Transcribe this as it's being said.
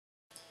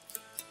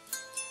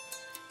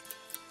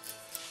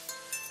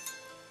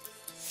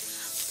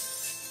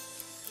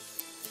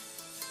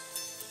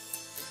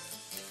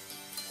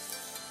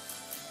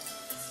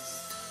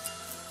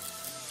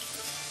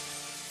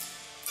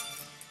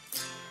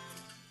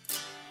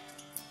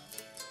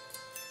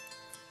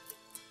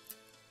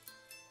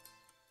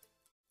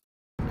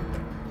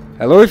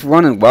Hello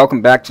everyone and welcome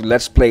back to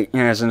Let's Play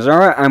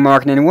Zanzarah. I'm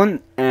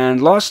Mark91,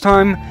 and last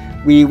time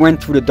we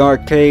went through the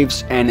dark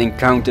caves and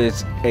encountered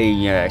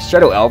a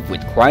shadow elf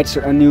with quite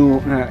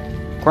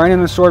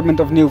an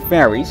assortment of new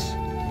fairies,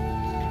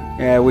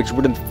 which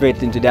wouldn't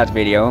fit into that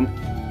video,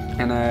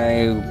 and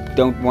I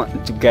don't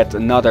want to get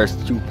another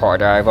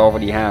two-parter. I've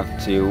already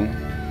have two.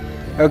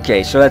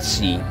 Okay, so let's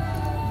see.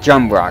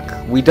 Jump rock.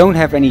 We don't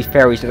have any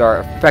fairies that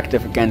are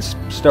effective against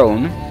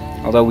stone.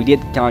 Although we did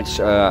catch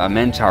a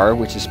Mentor,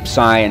 which is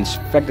Psy and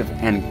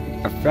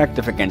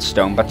effective against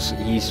stone, but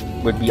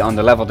would be on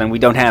the level, then we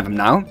don't have him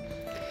now.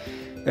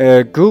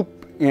 Goop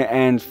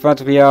and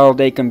Vatriel,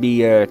 they can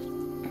be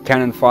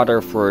cannon fodder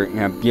for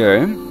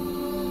Björn,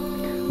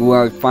 who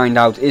I find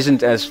out isn't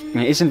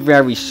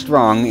very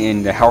strong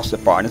in the health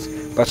department,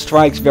 but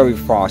strikes very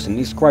fast and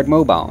is quite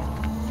mobile.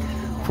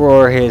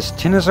 For his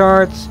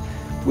Tinazard,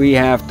 we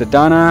have the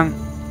Dana,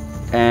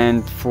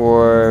 and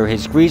for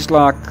his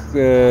Greaselock,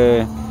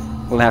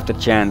 we'll have to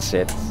chance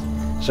it.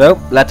 So,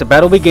 let the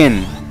battle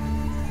begin.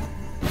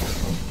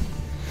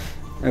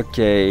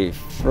 Okay,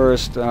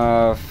 first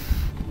off,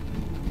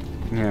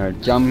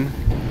 jump.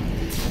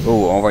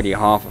 Oh, already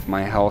half of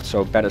my health,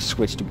 so better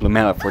switch to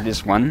Blumella for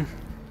this one.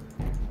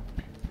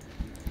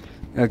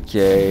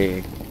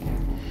 Okay.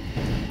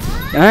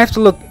 I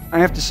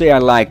have to say I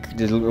like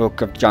the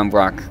look of Jump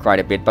Rock quite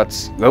a bit, but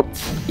oh,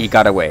 he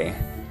got away.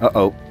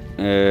 Uh-oh.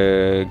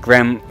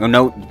 Graham.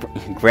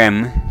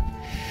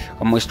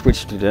 Almost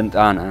switched to the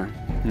Dana.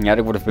 Yeah,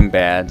 that would have been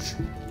bad.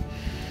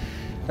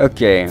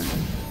 Okay.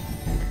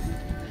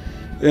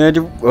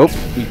 Oh,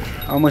 he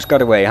almost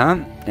got away, huh?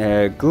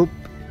 Goop.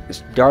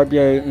 It's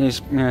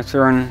Darby's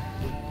turn.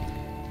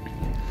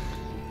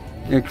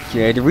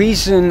 Okay, the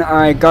reason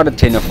I got a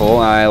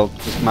Tinafel,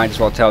 might as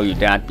well tell you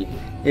that,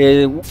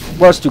 it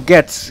was to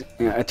get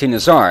a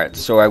Tinazard,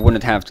 so I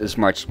wouldn't have as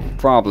much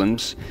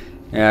problems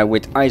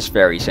with ice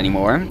fairies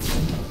anymore.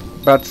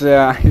 But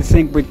I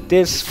think with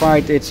this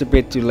fight it's a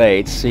bit too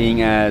late,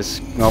 seeing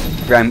as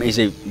Graham is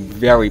a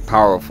very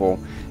powerful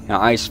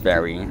ice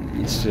fairy.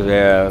 It's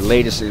the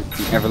latest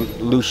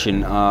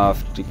evolution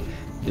of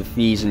the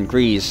Fees and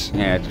Grease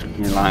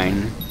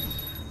line.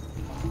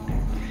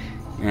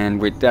 And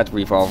with that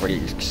we've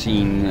already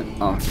seen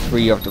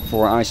 3 of the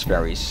 4 ice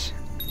fairies.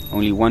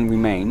 Only 1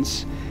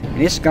 remains. And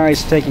this guy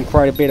is taking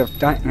quite a bit of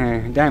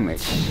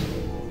damage.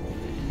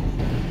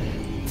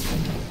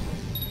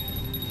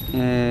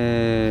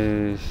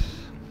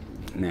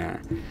 Nah.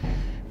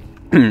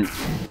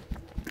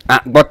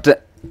 What the?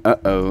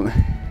 Uh-oh.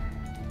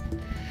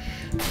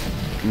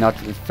 Not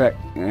effect.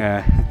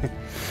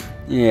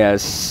 Yeah,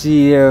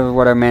 see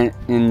what I meant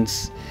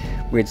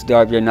with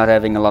Darby not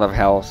having a lot of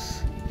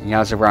health. He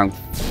has around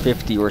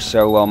 50 or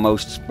so, while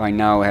most by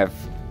now have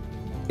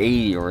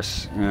 80 or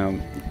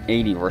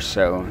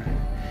so.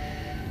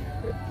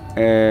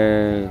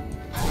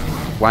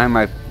 Why am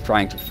I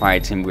trying to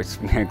fight him with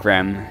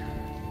Graham?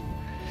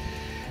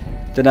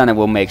 The Dana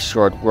will make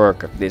short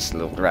work of this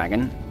little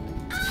dragon.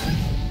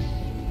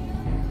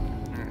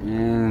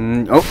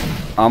 And, oh,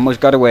 almost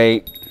got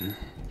away.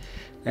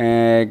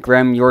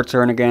 Graham, your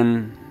turn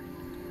again.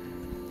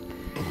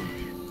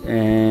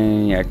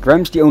 Yeah,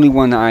 Graham's the only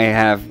one I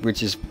have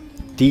which is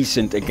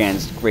decent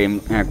against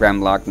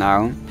Gramlock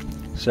now.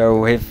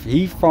 So if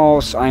he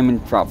falls, I'm in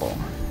trouble.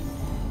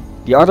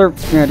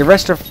 The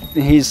rest of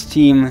his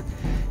team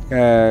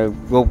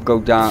will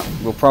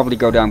probably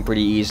go down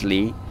pretty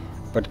easily.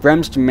 But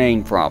Graham's the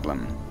main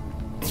problem.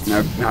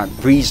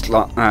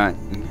 Greaselock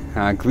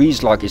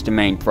is the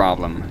main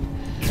problem.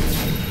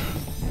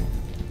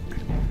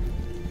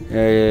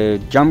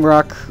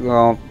 Jumrock,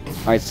 well,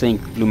 I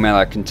think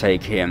Blumella can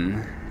take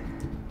him.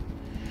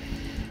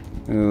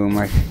 Oh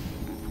my...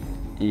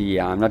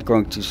 Yeah, I'm not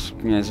going to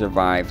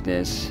survive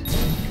this.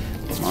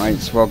 Might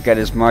as well get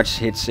as much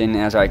hits in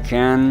as I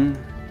can.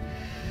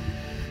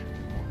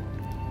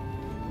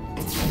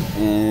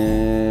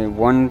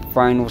 One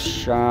final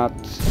shot.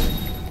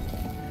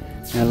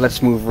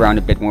 Let's move around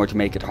a bit more to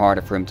make it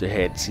harder for him to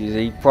hit.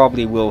 He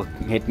probably will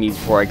hit me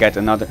before I get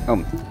another...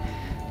 Oh.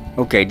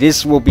 Okay,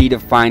 this will be the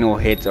final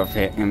hit of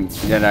him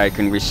that I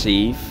can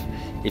receive,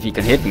 if he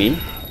can hit me.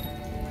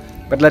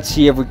 But let's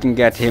see if we can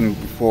get him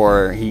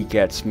before he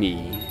gets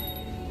me.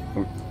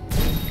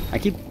 I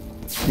keep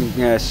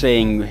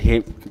saying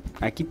hit.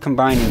 I keep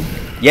combining...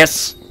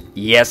 Yes!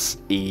 Yes!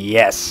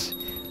 Yes!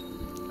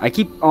 I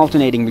keep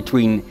alternating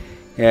between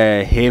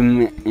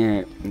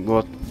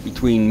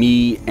between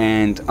me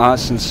and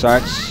us and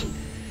such.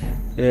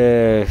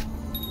 I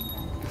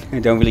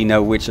don't really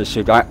know which I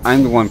should.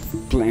 I'm the one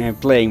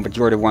playing, but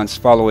you're the ones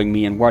following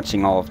me and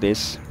watching all of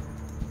this.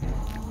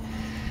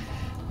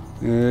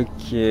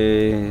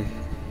 Okay.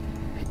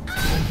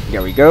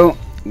 There we go.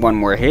 One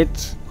more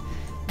hit.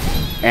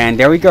 And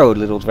there we go,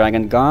 little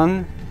dragon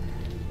gone.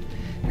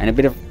 And a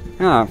bit of...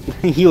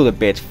 healed a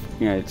bit,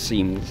 it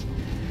seems.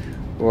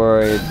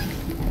 Or...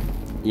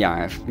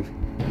 yeah.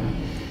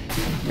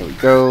 There we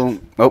go.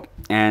 Oh,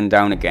 and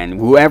down again.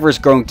 Whoever's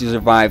going to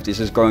survive this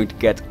is going to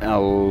get a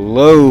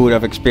load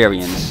of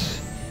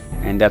experience.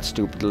 And that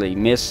stupidly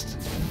missed.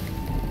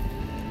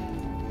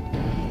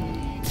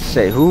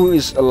 say, who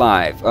is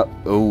alive?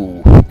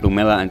 Oh,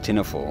 Lumella and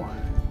Tineful.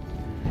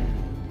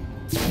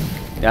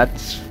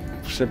 That's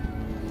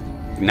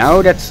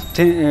now that's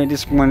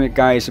this one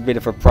guy is a bit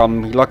of a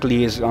problem. Luckily,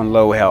 he is on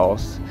low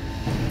health.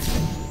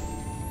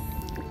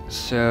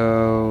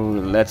 So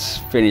let's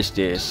finish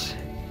this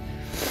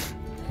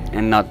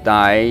and not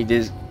die.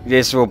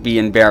 This will be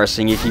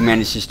embarrassing if he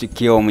manages to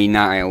kill me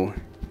now.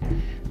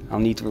 I'll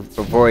need to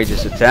avoid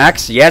his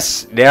attacks.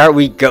 Yes, there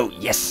we go.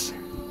 Yes.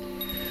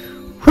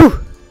 Whew.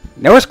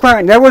 That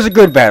was a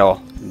good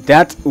battle.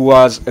 That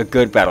was a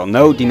good battle.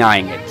 No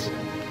denying it.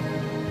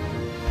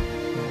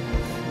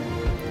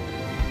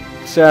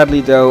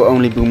 Sadly, though,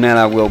 only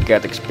Lumella will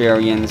get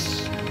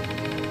experience,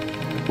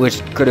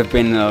 which could have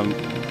been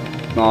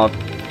well,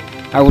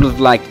 I would have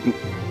liked.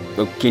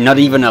 Okay, not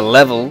even a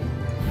level.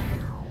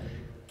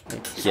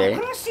 Okay.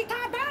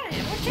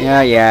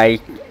 Yeah. You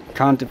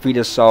can't defeat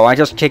us all. I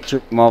just kicked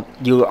your. Well,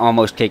 you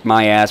almost kicked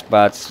my ass,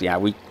 but yeah,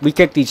 we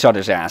kicked each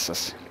other's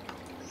asses.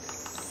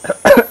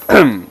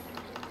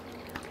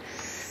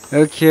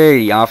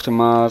 Okay,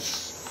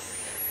 aftermath.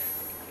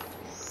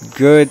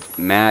 Good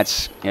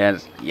match.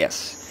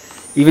 Yes.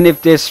 Even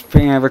if this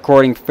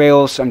recording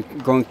fails, I'm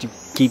going to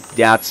keep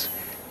that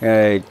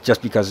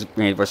just because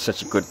it was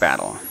such a good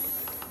battle.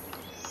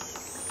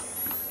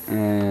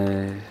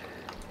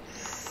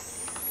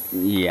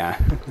 Yeah.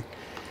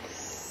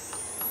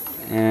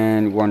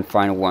 And one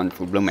final one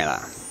for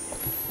Lumella.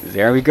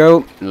 There we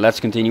go.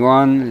 Let's continue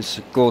on. There's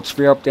a gold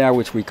sphere up there,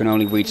 which we can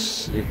only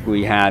reach if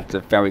we had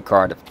the fairy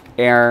card of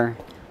air,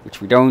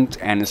 which we don't,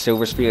 and a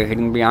silver sphere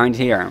hidden behind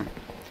here.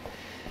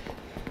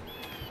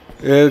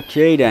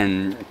 Okay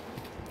then.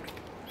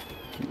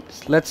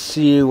 Let's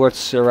see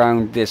what's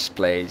around this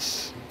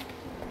place.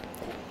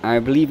 I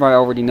believe I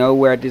already know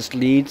where this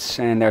leads,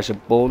 and there's a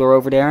boulder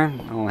over there.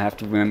 I'll have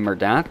to remember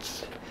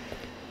that.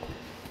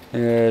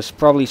 There's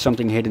probably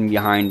something hidden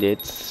behind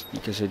it,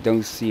 because I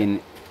don't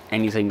see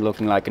anything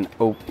looking like an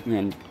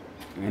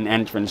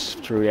entrance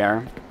through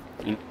there.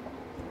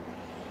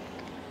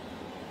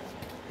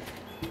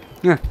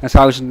 Yeah, that's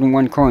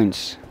 1,001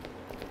 coins.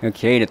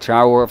 Okay, the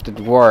Tower of the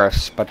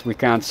Dwarves, but we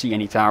can't see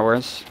any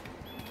towers.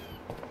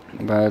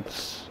 But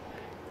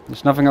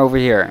there's nothing over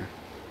here.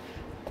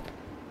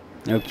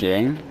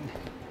 Okay.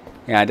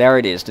 Yeah, there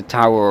it is, the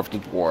Tower of the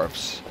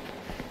Dwarves.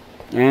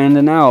 And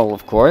an owl,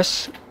 of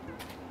course.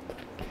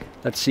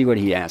 Let's see what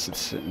he has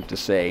to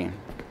say.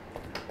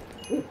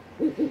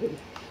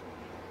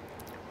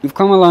 You've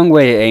come a long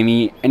way,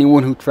 Amy.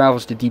 Anyone who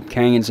travels the deep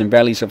canyons and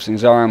valleys of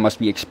Zanzarah must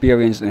be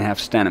experienced and have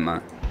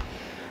stamina.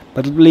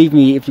 But believe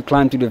me, if you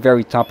climb to the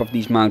very top of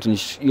these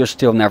mountains, you've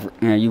still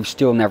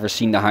never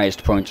seen the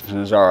highest point of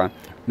Zanzarah.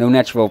 No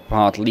natural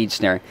path leads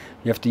there.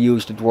 You have to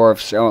use the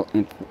dwarves'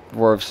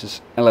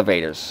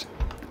 elevators.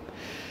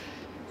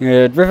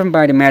 Driven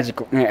by the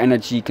magical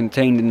energy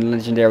contained in the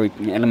legendary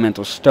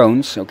elemental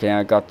stones. Okay,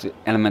 I got the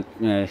element.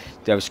 I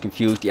was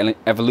confused. The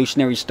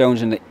evolutionary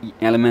stones and the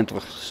elemental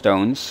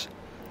stones.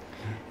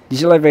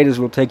 These elevators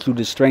will take you to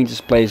the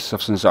strangest places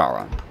of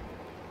Zanzarah.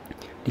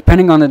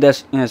 Depending on the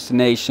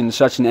destination,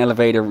 such an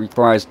elevator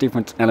requires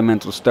different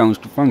elemental stones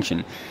to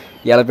function.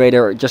 The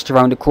elevator just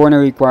around the corner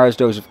requires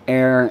those of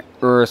air,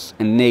 earth,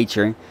 and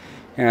nature.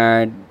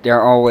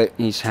 There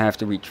always have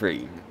to be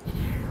 3.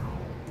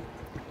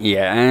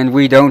 Yeah, and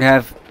we don't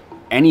have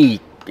any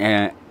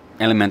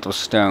elemental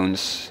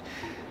stones.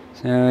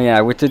 So yeah,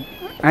 with the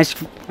I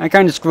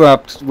kind of screwed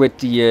up with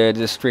the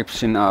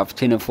description of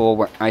Tineful,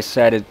 where I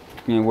said it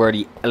were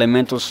the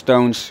elemental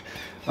stones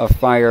of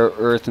fire,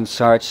 earth, and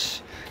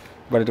such,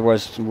 but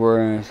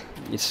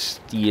it's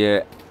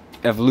the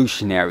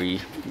evolutionary.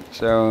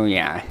 So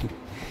yeah,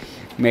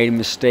 made a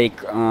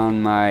mistake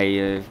on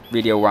my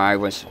video where I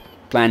was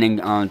planning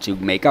on to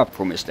make up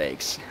for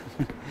mistakes.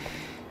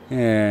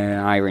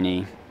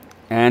 Irony.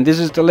 And this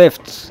is the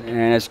lift,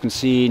 and as you can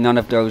see, none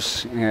of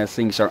those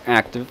things are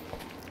active,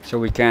 so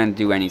we can't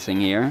do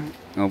anything here.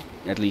 Oh,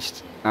 at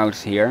least out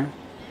here.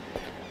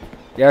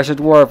 There's a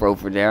dwarf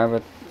over there,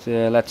 but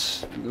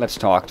let's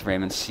talk to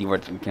him and see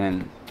what we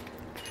can.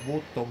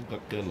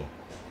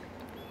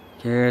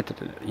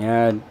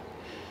 Yeah,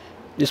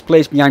 this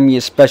place behind me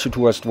is special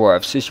to us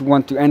dwarves. If you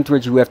want to enter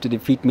it, you have to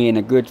defeat me in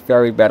a good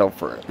fairy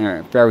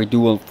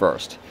duel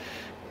first.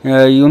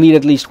 You'll need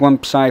at least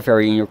 1 Psy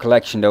Fairy in your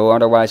collection though,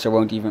 otherwise I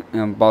won't even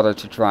bother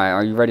to try.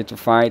 Are you ready to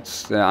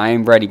fight? I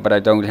am ready, but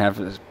I don't have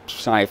a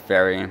Psy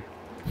Fairy.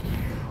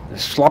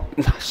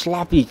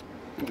 Sloppy.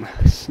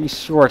 He's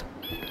short.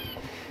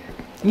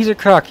 He's a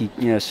cocky,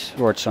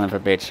 short son of a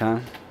bitch, huh?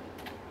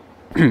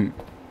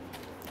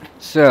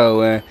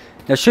 So,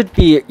 there should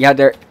be,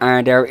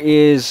 there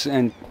is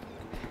a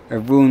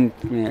rune,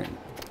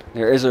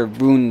 there is a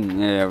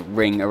rune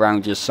ring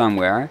around here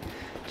somewhere.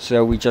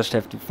 So we just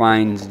have to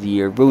find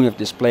the rune of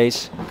this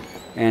place,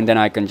 and then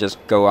I can just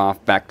go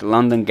off back to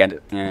London, get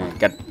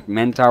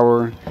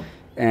Mantower,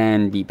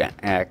 and be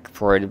back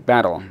for the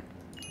battle.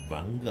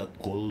 The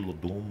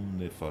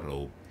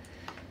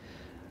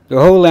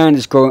whole land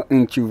is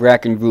going to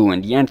wreck and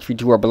ruin. The entry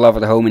to our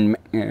beloved home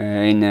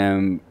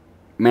in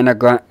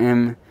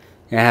Managam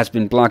It has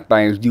been blocked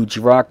by a huge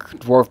rock.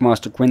 Dwarf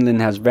Master Quinlan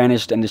has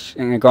vanished, and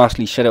the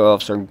ghastly shadow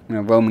elves are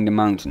roaming the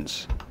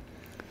mountains.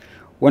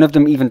 One of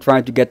them even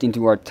tried to get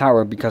into our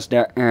tower, because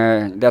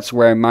that's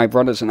where my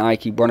brothers and I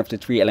keep one of the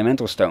 3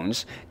 elemental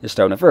stones, the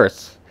Stone of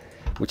Earth.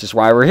 Which is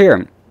why we're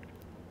here.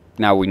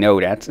 Now we know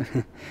that.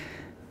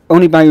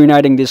 Only by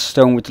uniting this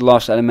stone with the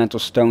lost elemental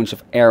stones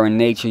of air and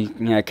nature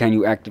can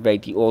you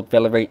activate the old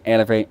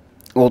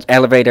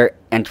elevator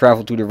and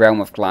travel to the realm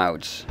of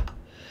clouds.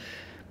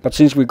 But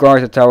since we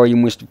guard the tower, you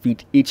must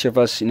defeat each of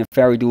us in a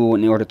fairy duel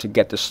in order to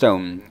get the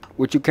stone.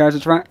 Would you care to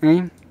try?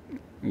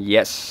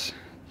 Yes.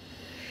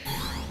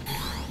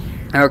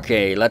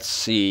 Okay, let's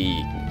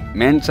see.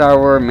 Man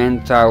Tower,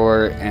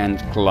 and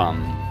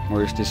Clum.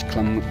 Where's this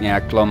Clum? Yeah,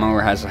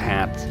 Clummer has a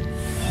hat.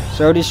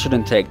 So this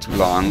shouldn't take too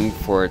long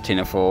for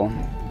Tinneful.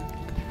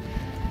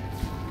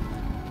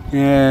 Come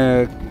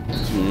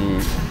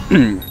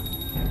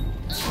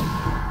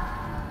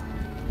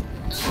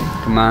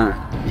on.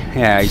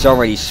 Yeah, he's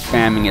already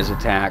spamming his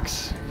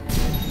attacks.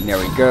 There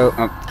we go.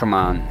 Oh, come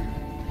on.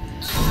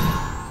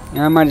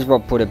 Yeah, I might as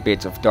well put a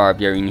bit of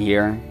Darbio in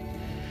here.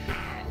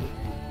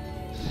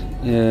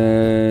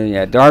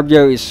 Yeah,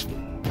 Darbio is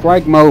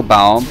quite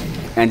mobile,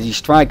 and he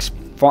strikes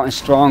far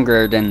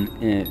stronger than...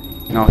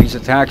 no, his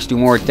attacks do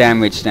more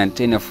damage than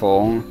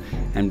Tinneful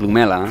and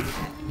Blumella,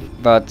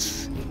 but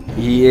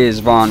he is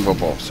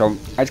vulnerable, so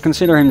I'd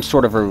consider him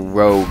sort of a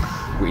rogue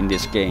in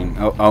this game.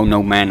 Oh,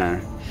 no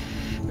mana.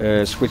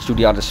 Switch to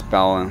the other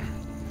spell.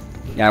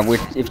 Yeah,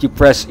 if you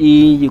press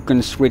E, you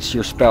can switch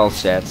your spell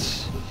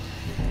sets.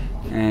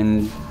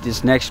 And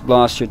this next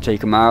blast should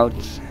take him out.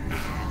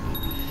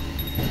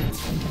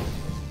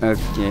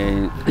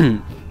 Okay.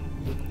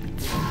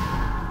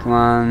 Come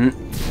on.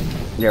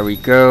 There we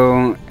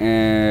go.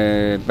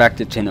 Back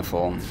to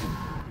Tinneful.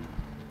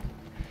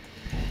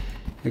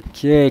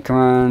 Okay, come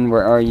on.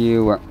 Where are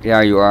you?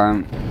 There you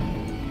are.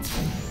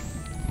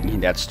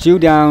 That's 2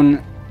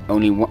 down.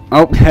 Only 1.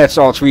 Oh, that's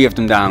all 3 of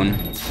them down.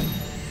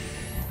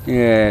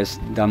 Yes,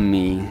 dumb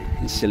me.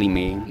 Silly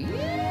me.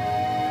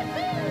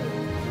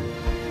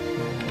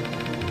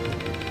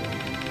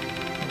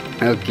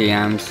 Okay,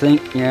 I'm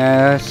thinking.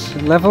 Yes,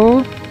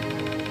 level?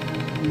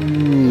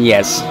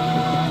 Yes.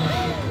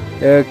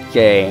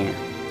 Okay.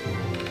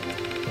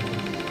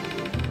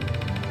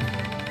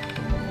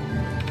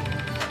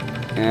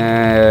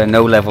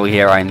 No level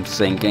here, I'm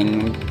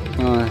thinking.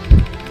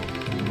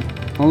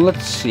 Well,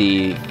 let's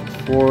see.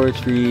 4,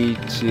 3,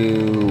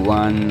 2,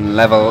 1,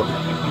 level.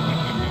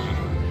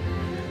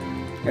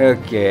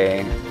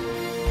 Okay.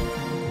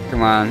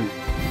 Come on.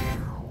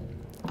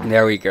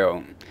 There we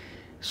go.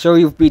 So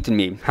you've beaten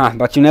me,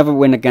 but you never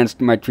win against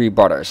my 3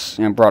 brothers.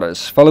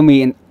 Follow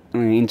me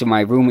into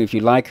my room if you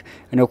like.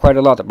 I know quite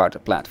a lot about the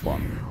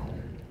platform.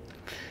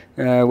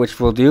 Which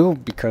we'll do,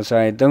 because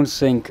I don't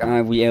think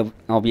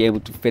I'll be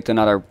able to fit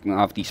another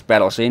of these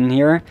battles in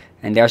here.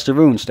 And there's the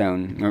rune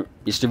stone. Or,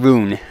 it's the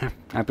rune.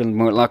 I've been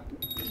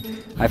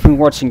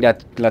watching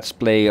that Let's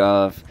Play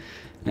of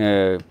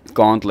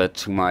Gauntlet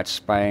too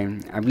much by,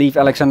 I believe,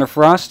 Alexander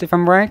Frost, if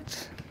I'm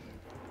right.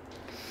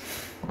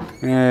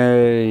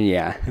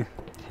 Yeah.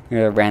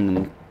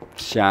 Random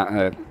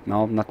shout.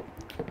 No, not.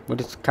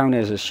 Would it count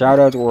as a shout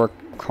out or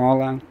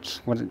call out?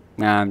 What?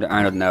 Nah,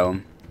 I don't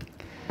know.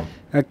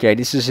 Okay,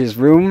 this is his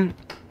room.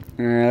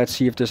 Let's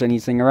see if there's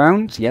anything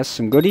around. Yes,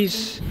 some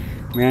goodies.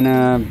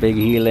 Mana, big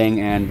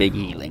healing, and big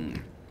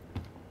healing.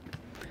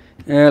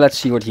 Let's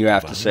see what you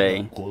have to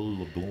say.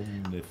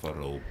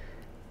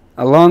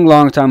 A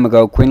long time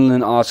ago,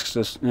 Quinlan asked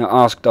us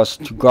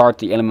to guard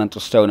the elemental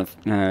stone of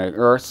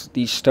Earth.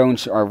 These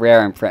stones are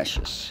rare and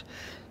precious.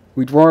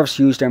 We dwarves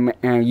use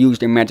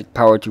their magic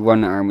power to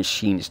run our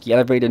machines. The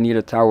elevator near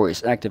the tower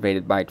is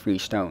activated by 3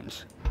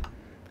 stones.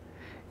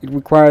 It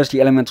requires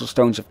the elemental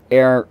stones of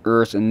air,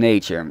 earth, and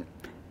nature.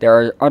 There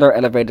are other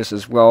elevators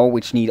as well,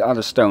 which need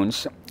other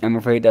stones. I'm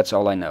afraid that's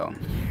all I know.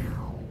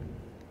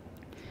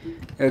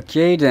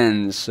 Okay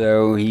then,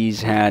 so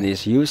he's had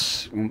his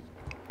use.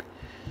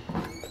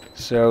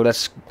 So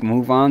let's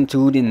move on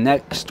to the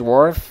next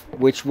dwarf,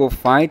 which we'll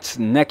fight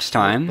next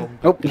time.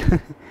 Oh,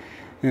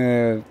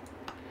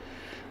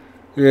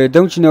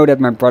 don't you know that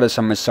my brothers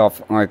and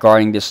myself are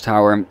guarding this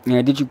tower?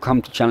 Did you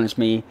come to challenge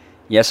me?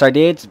 Yes, I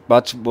did,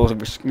 but we'll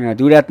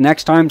do that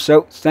next time.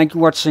 So thank you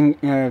for watching.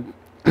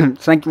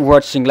 Thank you for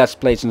watching Let's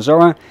Play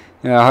Zanzarah.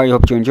 I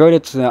hope you enjoyed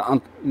it.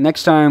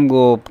 Next time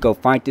we'll go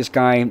fight this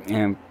guy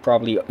and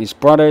probably his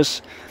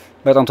brothers.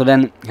 But until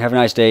then, have a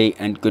nice day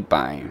and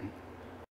goodbye.